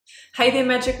Hey there,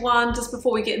 Magic One. Just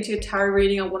before we get into your tarot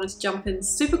reading, I wanted to jump in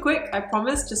super quick, I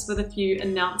promise, just with a few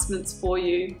announcements for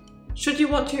you. Should you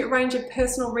want to arrange a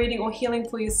personal reading or healing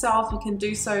for yourself, you can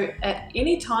do so at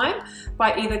any time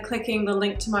by either clicking the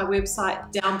link to my website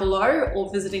down below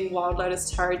or visiting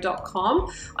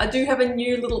wildlotustarot.com. I do have a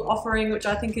new little offering which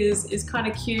I think is kind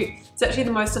of cute. It's actually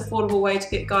the most affordable way to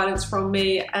get guidance from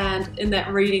me, and in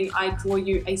that reading I draw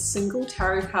you a single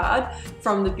tarot card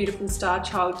from the beautiful Star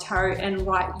Child Tarot and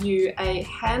write you a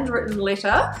handwritten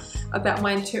letter about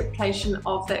my interpretation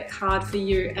of that card for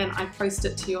you, and I post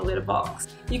it to your letterbox.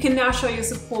 You can now show your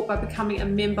support by becoming a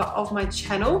member of my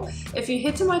channel. If you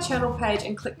head to my channel page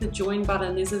and click the join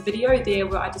button, there's a video there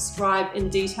where I describe in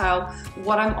detail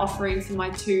what I'm offering for my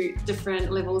two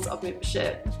different levels of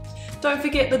membership. Don't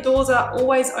forget, the doors are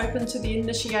always open to the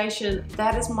initiation.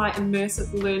 That is my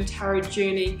immersive Learn Tarot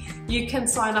journey. You can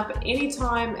sign up at any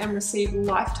time and receive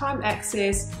lifetime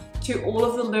access to all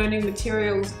of the learning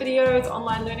materials, videos,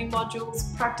 online learning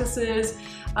modules, practices,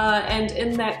 and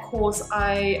in that course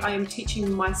I am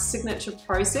teaching my signature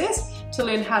process to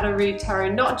learn how to read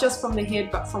tarot, not just from the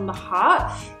head but from the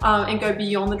heart, and go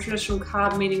beyond the traditional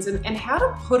card meanings, and how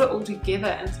to put it all together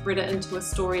and thread it into a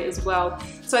story as well.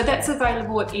 So that's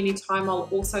available at any time. I'll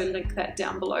also link that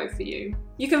down below for you.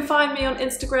 You can find me on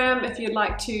Instagram if you'd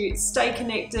like to stay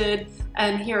connected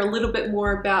and hear a little bit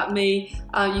more about me.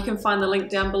 You can find the link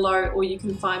down below, or you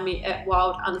can find me at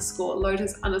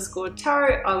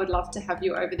wild_lotus_tarot. I would love to have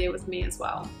you over there with me as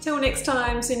well. Till next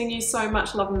time, sending you so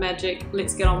much love and magic.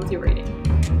 Let's get on with your reading.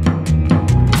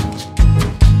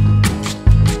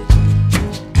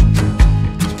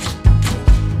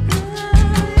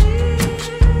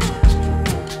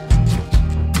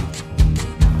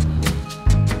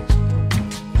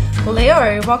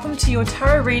 Leo, welcome to your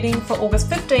tarot reading for August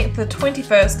 15th to the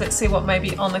 21st. Let's see what may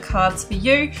be on the cards for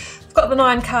you. I've got the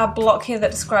 9-card block here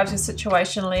that describes your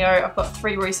situation, Leo. I've got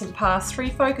 3 recent past, 3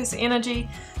 focus energy,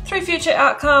 3 future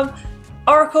outcome,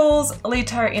 oracles, lead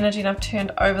tarot energy, and I've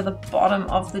turned over the bottom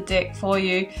of the deck for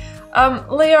you.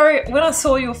 Leo, when I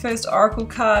saw your first oracle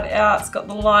card out, it's got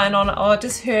the lion on it, I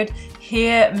just heard,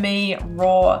 hear me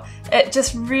roar. It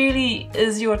just really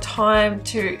is your time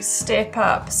to step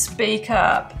up, speak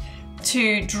up,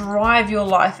 to drive your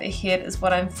life ahead is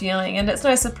what I'm feeling. And it's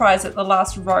no surprise that the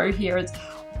last row here is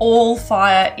all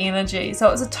fire energy. So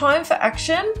it's a time for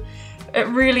action. It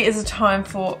really is a time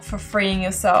for freeing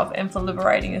yourself and for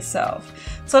liberating yourself.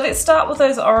 So let's start with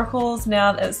those oracles.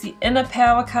 Now it's the inner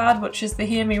power card, which is the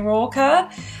hear me roar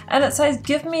card. And it says,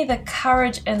 give me the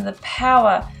courage and the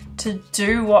power to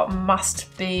do what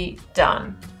must be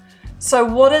done. So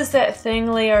what is that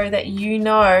thing, Leo, that you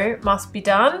know must be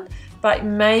done, but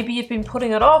maybe you've been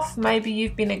putting it off, maybe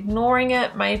you've been ignoring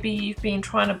it, maybe you've been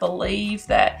trying to believe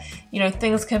that, you know,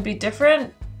 things can be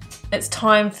different? It's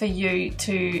time for you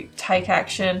to take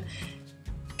action.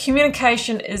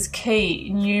 Communication is key,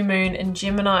 new moon in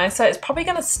Gemini. So it's probably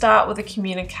going to start with a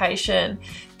communication.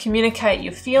 Communicate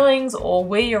your feelings or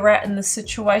where you're at in the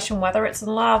situation, whether it's in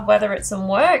love, whether it's in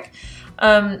work.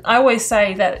 I always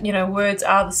say that, you know, words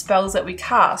are the spells that we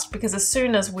cast, because as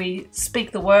soon as we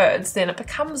speak the words, then it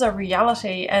becomes a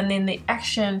reality, and then the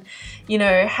action, you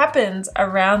know, happens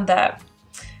around that.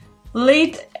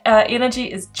 Lead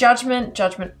energy is judgment.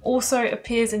 Judgment also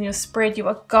appears in your spread. You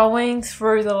are going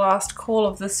through the last call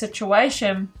of the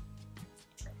situation.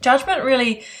 Judgment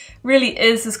really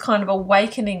is this kind of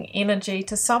awakening energy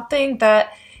to something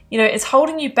that, you know, is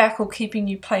holding you back or keeping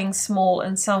you playing small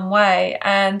in some way.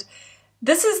 And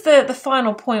this is the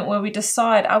final point where we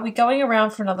decide, are we going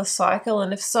around for another cycle?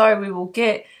 And if so, we will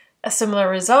get a similar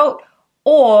result.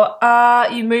 Or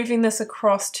are you moving this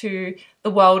across to the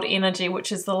world energy,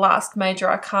 which is the last major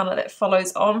arcana that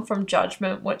follows on from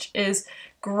judgment, which is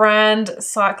grand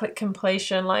cyclic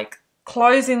completion, like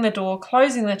closing the door,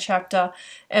 closing the chapter,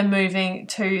 and moving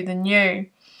to the new.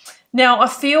 Now, I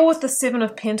feel with the 7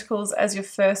 of Pentacles as your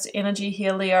first energy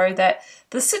here, Leo, that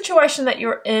the situation that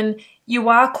you're in, you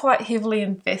are quite heavily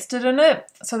invested in it.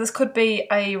 So this could be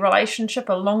a relationship,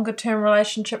 a longer term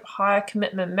relationship, higher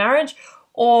commitment marriage,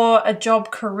 or a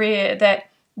job career that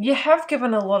you have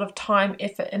given a lot of time,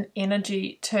 effort, and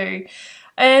energy to.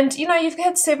 And, you know, you've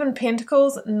had 7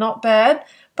 Pentacles, not bad,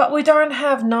 but we don't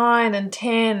have 9 and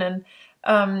 10 and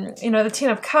you know, the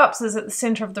 10 of Cups is at the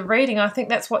center of the reading. I think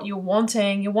that's what you're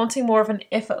wanting. You're wanting more of an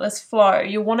effortless flow.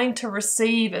 You're wanting to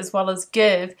receive as well as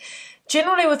give.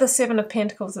 Generally with the 7 of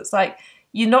Pentacles, it's like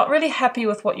you're not really happy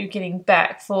with what you're getting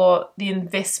back for the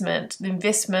investment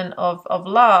of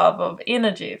love, of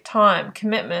energy, of time,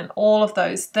 commitment, all of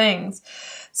those things.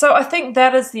 So I think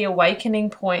that is the awakening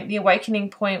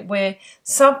point where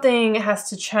something has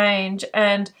to change,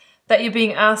 and that you're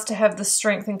being asked to have the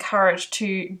strength and courage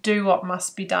to do what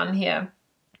must be done here.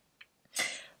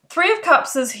 Three of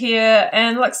Cups is here,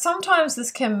 and like sometimes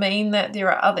this can mean that there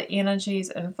are other energies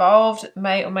involved. It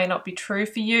may or may not be true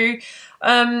for you.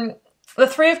 The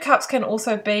Three of Cups can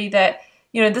also be that,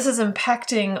 you know, this is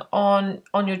impacting on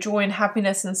your joy and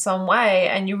happiness in some way,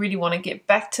 and you really want to get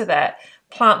back to that.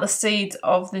 Plant the seeds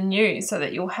of the new so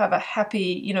that you'll have a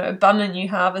happy, you know, abundant new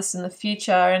harvest in the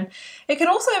future. And it can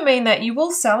also mean that you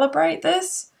will celebrate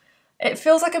this. It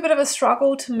feels like a bit of a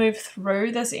struggle to move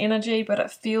through this energy, but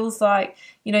it feels like,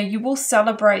 you know, you will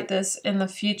celebrate this in the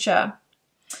future.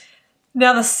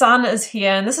 Now the Sun is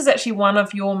here, and this is actually one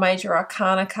of your major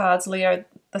arcana cards, Leo,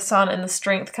 the Sun and the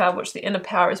Strength card, which the inner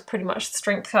power is pretty much the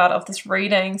Strength card of this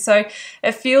reading. So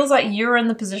it feels like you're in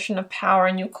the position of power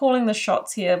and you're calling the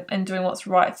shots here and doing what's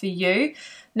right for you.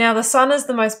 Now the Sun is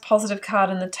the most positive card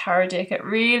in the tarot deck. It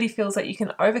really feels like you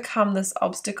can overcome this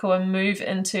obstacle and move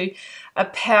into a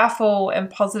powerful and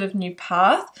positive new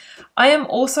path. I am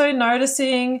also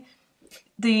noticing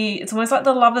it's almost like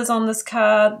the Lovers on this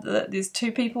card. There's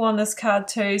two people on this card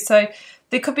too. So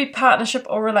there could be partnership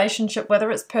or relationship, whether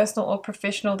it's personal or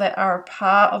professional, that are a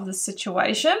part of the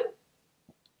situation.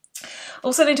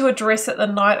 Also need to address that the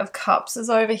Knight of Cups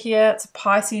is over here. It's a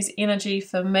Pisces energy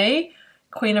for me.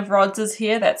 Queen of Rods is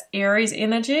here. That's Aries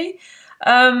energy.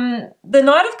 The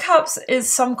Knight of Cups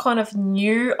is some kind of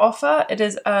new offer. It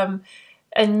is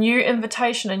a new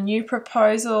invitation, a new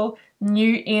proposal,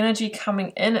 new energy coming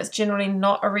in. It's generally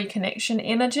not a reconnection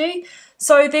energy.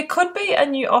 So there could be a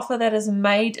new offer that is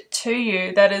made to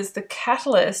you that is the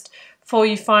catalyst for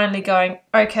you finally going,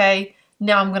 okay,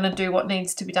 now I'm going to do what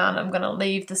needs to be done. I'm going to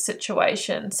leave the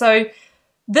situation. So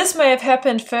this may have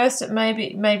happened first. It may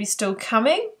be still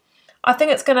coming. I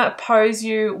think it's going to oppose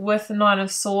you with the Nine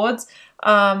of Swords,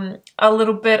 a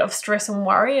little bit of stress and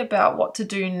worry about what to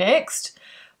do next.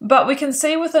 But we can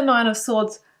see with the Nine of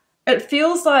Swords, it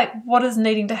feels like what is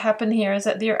needing to happen here is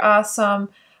that there are some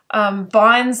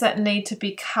binds that need to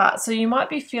be cut. So you might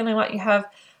be feeling like you have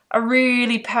a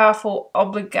really powerful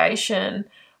obligation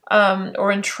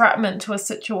or entrapment to a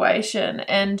situation,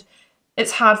 and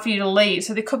it's hard for you to leave.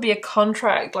 So there could be a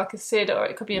contract, like I said, or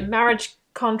it could be a marriage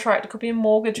contract, it could be a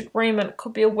mortgage agreement, it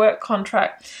could be a work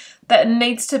contract that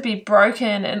needs to be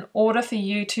broken in order for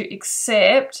you to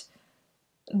accept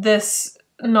this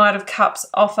Knight of Cups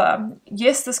offer.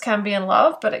 Yes, this can be in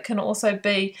love, but it can also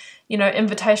be, you know,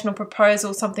 invitational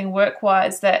proposal, something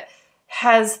work-wise that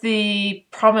has the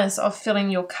promise of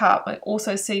filling your cup. I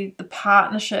also see the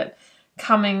partnership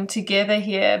coming together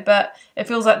here, but it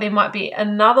feels like there might be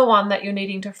another one that you're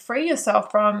needing to free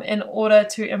yourself from in order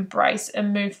to embrace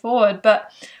and move forward.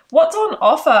 But what's on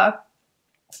offer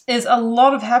is a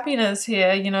lot of happiness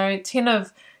here. You know, 10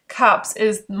 of Cups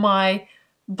is my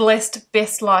blessed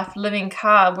best life living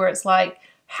card, where it's like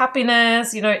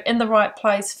happiness, you know, in the right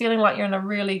place, feeling like you're in a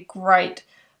really great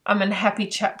and happy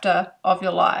chapter of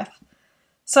your life.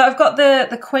 So I've got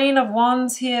the Queen of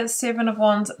Wands here, 7 of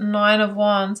Wands, 9 of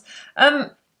Wands.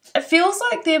 It feels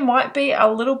like there might be a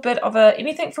little bit of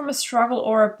anything from a struggle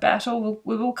or a battle.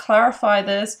 We will clarify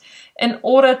this in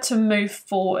order to move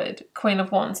forward, Queen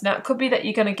of Wands. Now, it could be that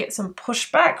you're going to get some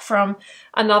pushback from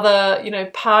another, you know,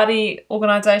 party,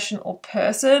 organization, or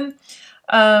person.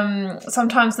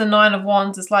 Sometimes the 9 of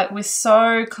Wands is like we're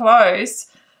so close,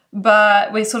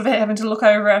 but we're sort of having to look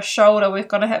over our shoulder. We're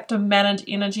going to have to manage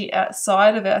energy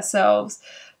outside of ourselves.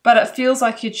 But it feels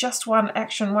like you're just one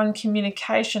action, one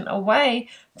communication away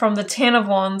from the 10 of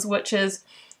Wands, which is,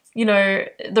 you know,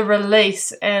 the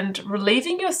release and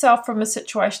relieving yourself from a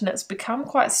situation that's become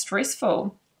quite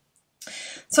stressful.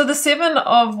 So the 7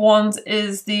 of Wands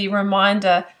is the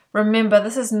reminder, remember,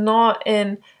 this is not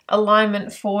in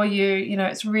alignment for you. You know,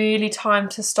 it's really time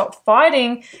to stop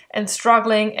fighting and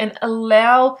struggling and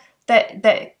allow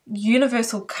that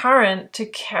universal current to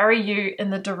carry you in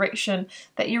the direction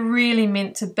that you're really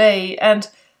meant to be. And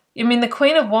I mean, the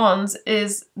Queen of Wands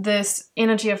is this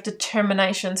energy of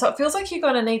determination. So it feels like you're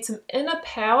going to need some inner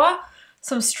power,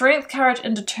 some strength, courage,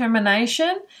 and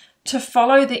determination to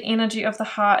follow the energy of the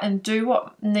heart and do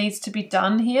what needs to be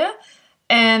done here.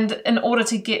 And in order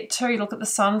to get to, look at the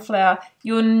sunflower,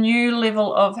 your new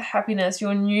level of happiness,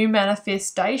 your new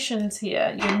manifestations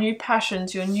here, your new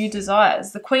passions, your new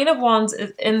desires. The Queen of Wands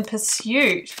is in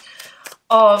pursuit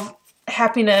of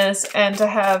happiness and to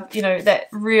have, you know, that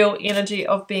real energy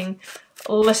of being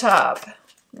lit up.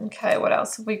 Okay, what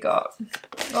else have we got?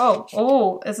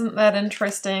 Oh, isn't that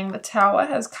interesting? The Tower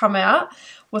has come out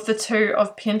with the 2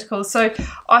 of Pentacles. So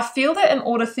I feel that in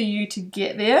order for you to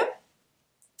get there,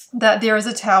 that there is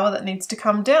a tower that needs to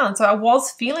come down. So I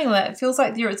was feeling that. It feels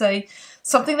like there is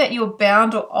something that you're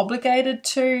bound or obligated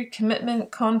to,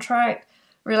 commitment, contract,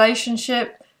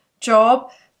 relationship,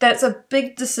 job. That's a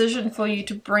big decision for you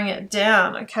to bring it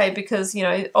down, okay? Because, you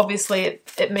know, obviously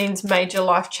it means major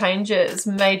life changes,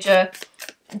 major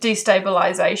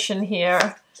destabilization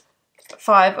here.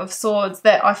 5 of Swords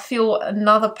that I feel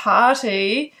another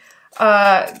party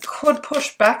could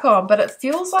push back on, but it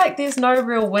feels like there's no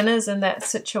real winners in that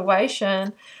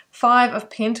situation. 5 of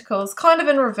Pentacles, kind of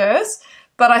in reverse,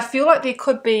 but I feel like there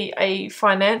could be a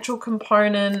financial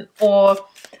component or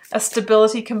a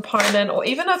stability component or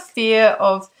even a fear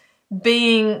of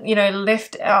being, you know,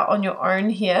 left out on your own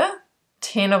here.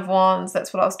 10 of Wands,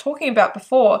 that's what I was talking about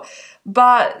before.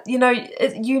 But, you know,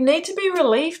 you need to be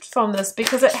relieved from this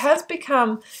because it has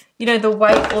become, you know, the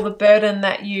weight or the burden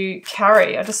that you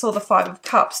carry. I just saw the 5 of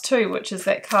Cups too, which is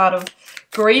that card of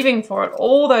grieving for it.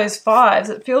 All those 5s,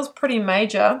 it feels pretty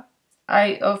major.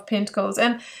 8 of Pentacles.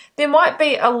 And there might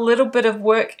be a little bit of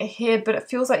work ahead, but it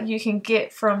feels like you can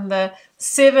get from the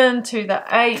 7 to the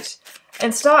 8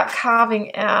 and start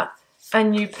carving out a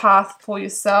new path for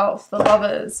yourself. The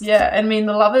Lovers, yeah. I mean,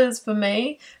 the Lovers for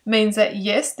me means that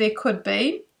yes, there could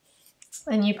be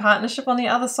a new partnership on the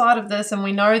other side of this, and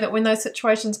we know that when those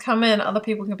situations come in, other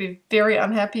people can be very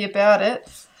unhappy about it.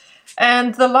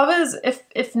 And the Lovers,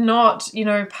 if not, you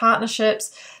know,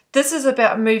 partnerships, this is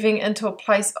about moving into a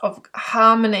place of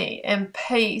harmony and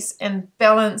peace and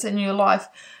balance in your life.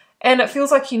 And it feels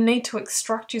like you need to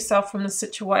extract yourself from the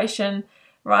situation,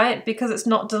 right? Because it's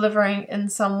not delivering in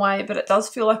some way, but it does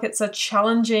feel like it's a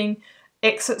challenging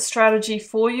exit strategy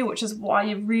for you, which is why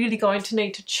you're really going to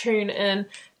need to tune in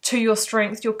to your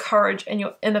strength, your courage, and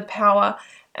your inner power,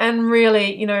 and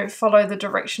really, you know, follow the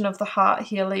direction of the heart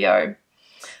here, Leo.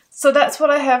 So that's what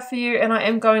I have for you, and I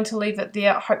am going to leave it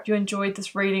there. I hope you enjoyed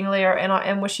this reading, Leo, and I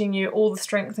am wishing you all the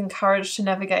strength and courage to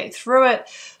navigate through it.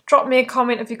 Drop me a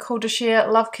comment if you're called to share.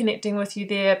 Love connecting with you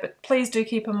there, but please do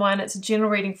keep in mind it's a general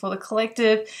reading for the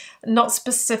collective, not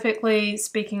specifically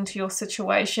speaking to your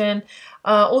situation.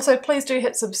 Also, please do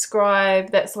hit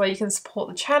subscribe. That's the way you can support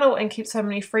the channel and keep so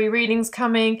many free readings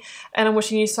coming. And I'm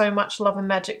wishing you so much love and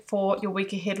magic for your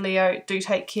week ahead, Leo. Do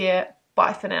take care.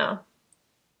 Bye for now.